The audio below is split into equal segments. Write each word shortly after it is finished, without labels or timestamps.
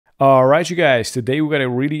Alright you guys, today we got a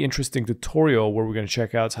really interesting tutorial where we're going to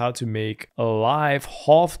check out how to make a live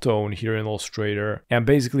halftone here in Illustrator and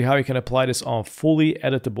basically how you can apply this on fully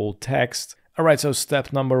editable text. Alright, so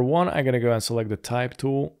step number one, I'm going to go and select the type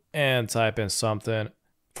tool and type in something.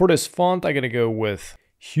 For this font, I'm going to go with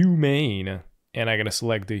Humane and I'm going to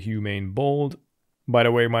select the Humane bold. By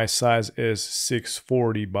the way, my size is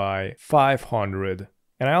 640 by 500.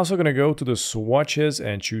 And I'm also going to go to the swatches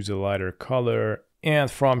and choose a lighter color.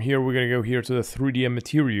 And from here, we're going to go here to the 3D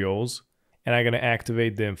materials and I'm going to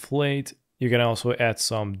activate the inflate. You can also add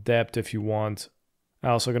some depth if you want.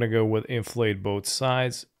 I'm also going to go with inflate both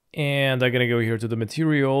sides and I'm going to go here to the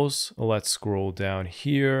materials. Let's scroll down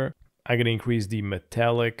here. I'm going to increase the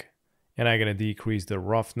metallic and I'm going to decrease the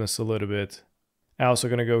roughness a little bit. I'm also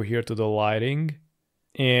going to go here to the lighting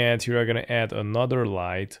and here I'm going to add another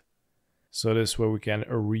light. So this way we can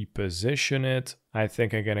reposition it. I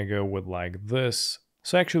think I'm gonna go with like this.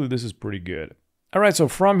 So actually this is pretty good. All right, so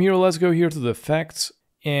from here, let's go here to the effects.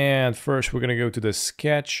 And first we're gonna go to the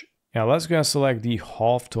sketch. Now let's go and select the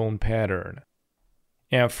halftone pattern.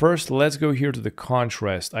 And first let's go here to the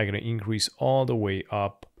contrast. I'm gonna increase all the way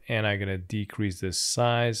up and I'm gonna decrease the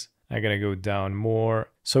size. I'm gonna go down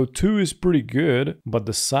more. So 2 is pretty good, but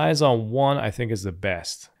the size on 1 I think is the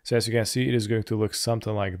best. So as you can see, it is going to look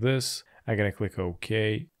something like this. I'm gonna click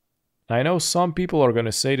OK. I know some people are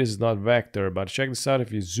gonna say this is not vector, but check this out.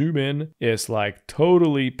 If you zoom in, it's like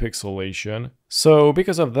totally pixelation. So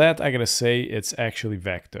because of that, I'm gonna say it's actually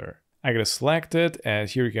vector. I'm gonna select it and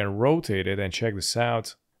here you can rotate it and check this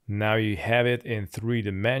out. Now you have it in 3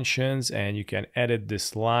 dimensions and you can edit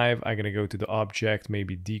this live. I'm gonna go to the object,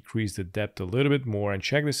 maybe decrease the depth a little bit more and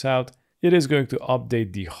check this out. It is going to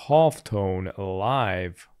update the halftone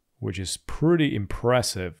live, which is pretty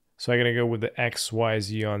impressive. So I'm gonna go with the X, Y,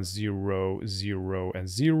 Z on 0, 0, and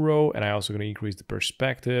 0. And I'm also gonna increase the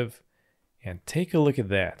perspective and take a look at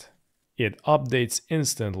that. It updates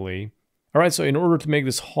instantly. All right, so in order to make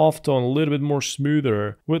this halftone a little bit more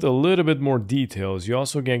smoother with a little bit more details, you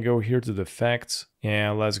also can go here to the effects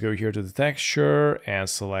and let's go here to the texture and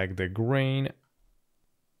select the grain.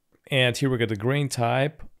 And here we got the grain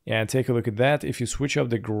type and take a look at that. If you switch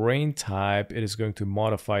up the grain type, it is going to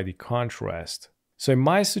modify the contrast. So in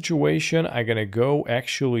my situation, I'm gonna go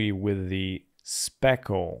actually with the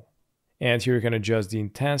speckle. And here you can adjust the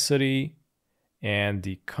intensity and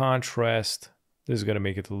the contrast. This is gonna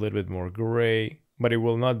make it a little bit more gray, but it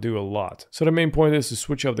will not do a lot. So the main point is to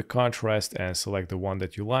switch up the contrast and select the one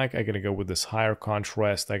that you like. I'm gonna go with this higher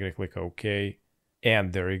contrast. I'm gonna click OK.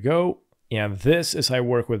 And there you go. And this is how I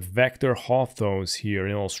work with vector halftones here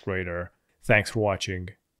in Illustrator. Thanks for watching.